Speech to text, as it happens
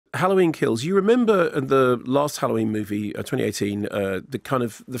Halloween Kills. You remember the last Halloween movie, 2018,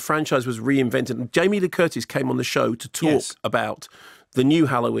 the franchise was reinvented. And Jamie Lee Curtis came on the show to talk about the new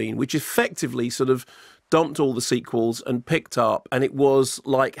Halloween, which effectively sort of dumped all the sequels and picked up, and it was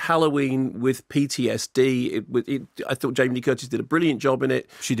like Halloween with PTSD. I thought Jamie Lee Curtis did a brilliant job in it.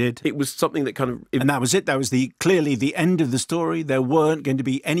 She did. It was something that kind of... And that was it. That was clearly the end of the story. There weren't going to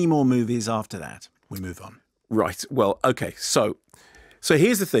be any more movies after that. We move on. Right. Well, okay. So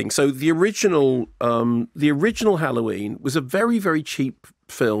here's the thing. So the original Halloween was a very, very cheap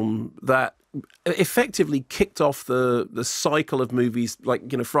film that effectively kicked off the cycle of movies like,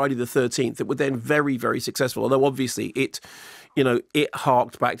 Friday the 13th that were then very, very successful. Although obviously it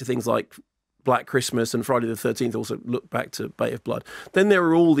harked back to things like Black Christmas, and Friday the 13th also looked back to Bay of Blood. Then there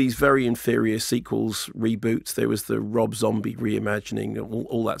were all these very inferior sequels, reboots. There was the Rob Zombie reimagining,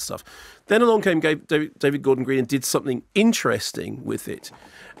 all that stuff. Then along came David Gordon Green and did something interesting with it,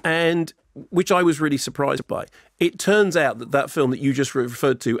 and which I was really surprised by. It turns out that film that you just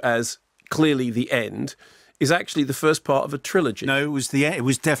referred to as clearly the end is actually the first part of a trilogy. No, it was the end. It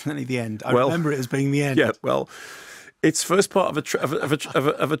was definitely the end. I remember it as being the end. Yeah, well, it's first part of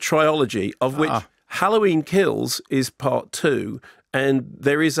a trilogy, of which Halloween Kills is part 2, and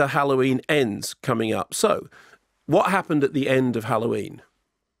there is a Halloween Ends coming up. So, what happened at the end of Halloween?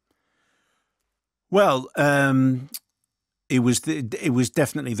 Well, it was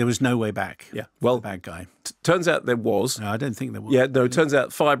definitely, there was no way back. Yeah, well, the bad guy. Turns out there was. No, I don't think there was. Yeah, no. Turns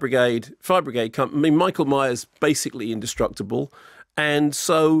out Fire Brigade. Michael Myers basically indestructible, and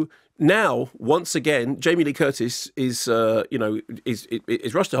so now once again, Jamie Lee Curtis is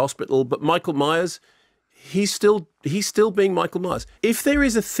rushed to hospital, but Michael Myers, he's still being Michael Myers. If there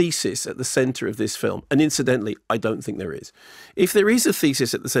is a thesis at the center of this film, and incidentally, I don't think there is. If there is a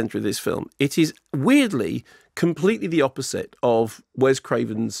thesis at the center of this film, it is weirdly completely the opposite of Wes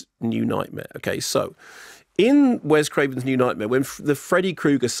Craven's New Nightmare. Okay, so in Wes Craven's New Nightmare, when the Freddy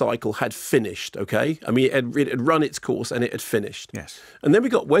Krueger cycle had finished, okay? I mean, it had run its course and it had finished. Yes. And then we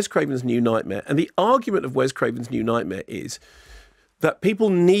got Wes Craven's New Nightmare, and the argument of Wes Craven's New Nightmare is that people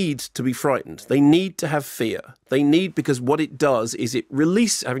need to be frightened. They need to have fear. They need, because what it does is it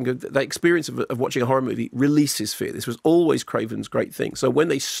releases, having that experience of watching a horror movie releases fear. This was always Craven's great thing. So when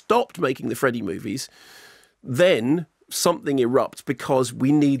they stopped making the Freddy movies, then something erupts because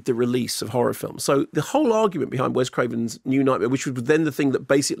we need the release of horror films. So the whole argument behind Wes Craven's New Nightmare, which was then the thing that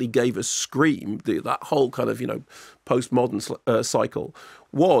basically gave us Scream, that whole kind of, postmodern cycle,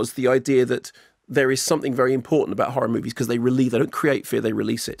 was the idea that there is something very important about horror movies because they don't create fear, they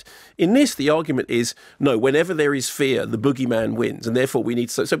release it. In this, the argument is, no, whenever there is fear, the boogeyman wins, and therefore we need...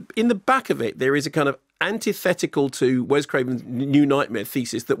 So in the back of it, there is a kind of antithetical to Wes Craven's New Nightmare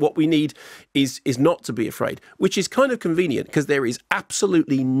thesis that what we need is not to be afraid, which is kind of convenient because there is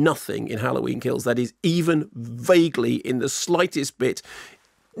absolutely nothing in Halloween Kills that is even vaguely in the slightest bit,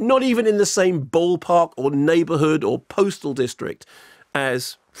 not even in the same ballpark or neighborhood or postal district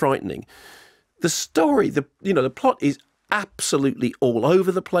as frightening. The story, the plot is absolutely all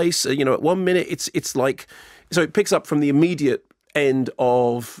over the place. At one minute it's like, so it picks up from the immediate end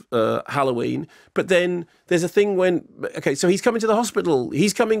of Halloween, but then there's a thing when, okay, so he's coming to the hospital,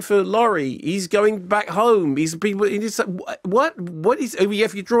 he's coming for Laurie, he's going back home, he's what is,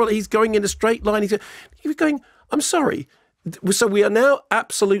 if you draw it, he's going in a straight line, he's going, I'm sorry. So we are now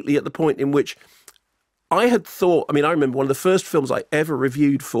absolutely at the point in which I had thought, I remember one of the first films I ever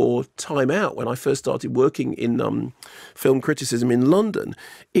reviewed for Time Out when I first started working in film criticism in London.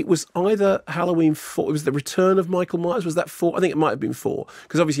 It was either Halloween 4, it was The Return of Michael Myers, was that 4? I think it might have been 4,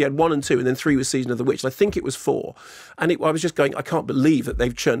 because obviously you had 1 and 2, and then 3 was Season of the Witch, and I think it was 4. And I was just going, I can't believe that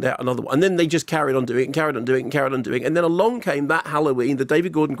they've churned out another one. And then they just carried on doing it, and carried on doing it, and carried on doing it. And then along came that Halloween, the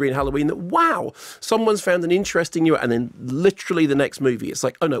David Gordon Green Halloween, that, wow, someone's found an interesting new... And then literally the next movie, it's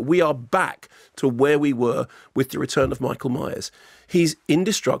like, oh no, we are back to where we were with The Return of Michael Myers. He's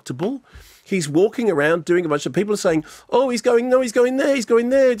indestructible. He's walking around doing a bunch of... People are saying, oh, he's going there, he's going there, he's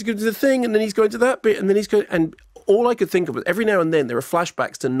going to the thing, and then he's going to that bit, and then he's going... And all I could think of was every now and then there are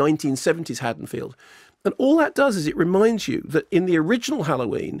flashbacks to 1970s Haddonfield. And all that does is it reminds you that in the original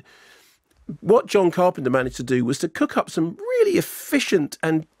Halloween, what John Carpenter managed to do was to cook up some really efficient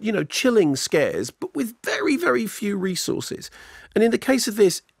and, chilling scares, but with very, very few resources. And in the case of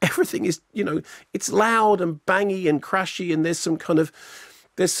this, everything is, it's loud and bangy and crashy, and there's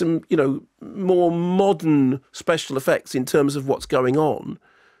some more modern special effects in terms of what's going on.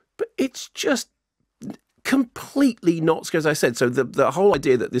 But it's just completely not scary, as I said. So the whole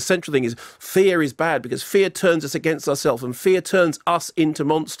idea that the central thing is fear is bad because fear turns us against ourselves and fear turns us into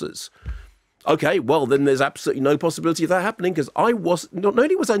monsters. Okay, well, then there's absolutely no possibility of that happening because not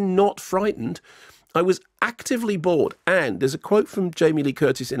only was I not frightened, I was actively bored. And there's a quote from Jamie Lee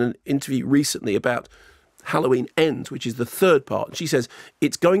Curtis in an interview recently about Halloween Ends, which is the third part. And she says,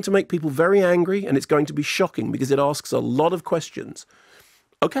 it's going to make people very angry and it's going to be shocking because it asks a lot of questions.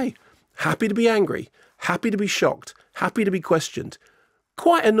 Okay, happy to be angry, happy to be shocked, happy to be questioned,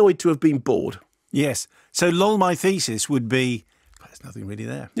 quite annoyed to have been bored. Yes. So, lol, my thesis would be, there's nothing really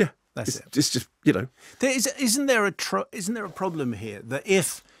there. Yeah. That's it. It's just, you know. Isn't there a problem here that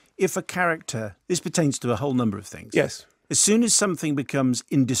if a character, this pertains to a whole number of things. Yes. As soon as something becomes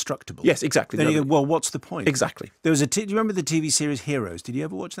indestructible. Yes, exactly. Then you go, well, what's the point? Exactly. There was do you remember the TV series Heroes? Did you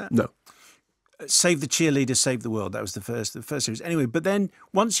ever watch that? No. Save the Cheerleader, Save the World. That was the first series. Anyway, but then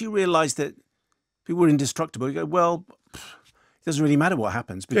once you realise that people were indestructible, you go, well, it doesn't really matter what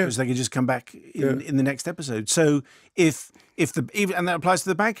happens because they can just come back in the next episode. So and that applies to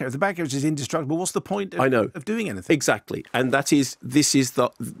the bad character. If the bad character is indestructible, what's the point of doing anything? Exactly. And this is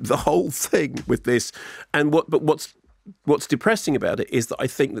the whole thing with this. And what's depressing about it is that I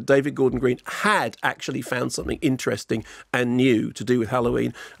think that David Gordon Green had actually found something interesting and new to do with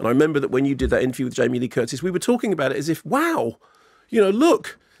Halloween. And I remember that when you did that interview with Jamie Lee Curtis, we were talking about it as if, wow,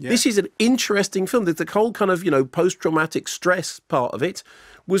 look, this is an interesting film. The whole kind of, post-traumatic stress part of it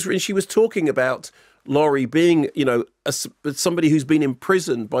was, and she was talking about Laurie being, somebody who's been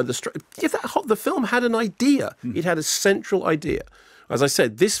imprisoned by the stress. Yeah, the film had an idea. It had a central idea. As I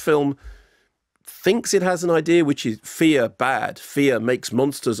said, this film thinks it has an idea, which is fear bad. Fear makes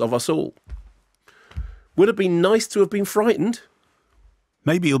monsters of us all. Would it be nice to have been frightened?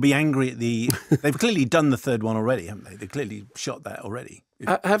 Maybe you'll be angry at They've clearly done the third one already, haven't they? They've clearly shot that already.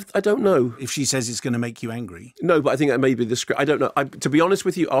 I don't know. If she says it's going to make you angry. No, but I think that may be the script. I don't know. To be honest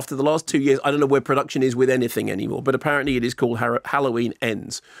with you, after the last 2 years, I don't know where production is with anything anymore. But apparently it is called Halloween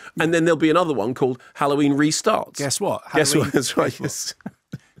Ends. And then there'll be another one called Halloween Restarts. Guess what? Guess what? That's right, yes.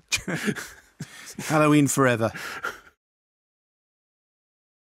 Halloween Forever.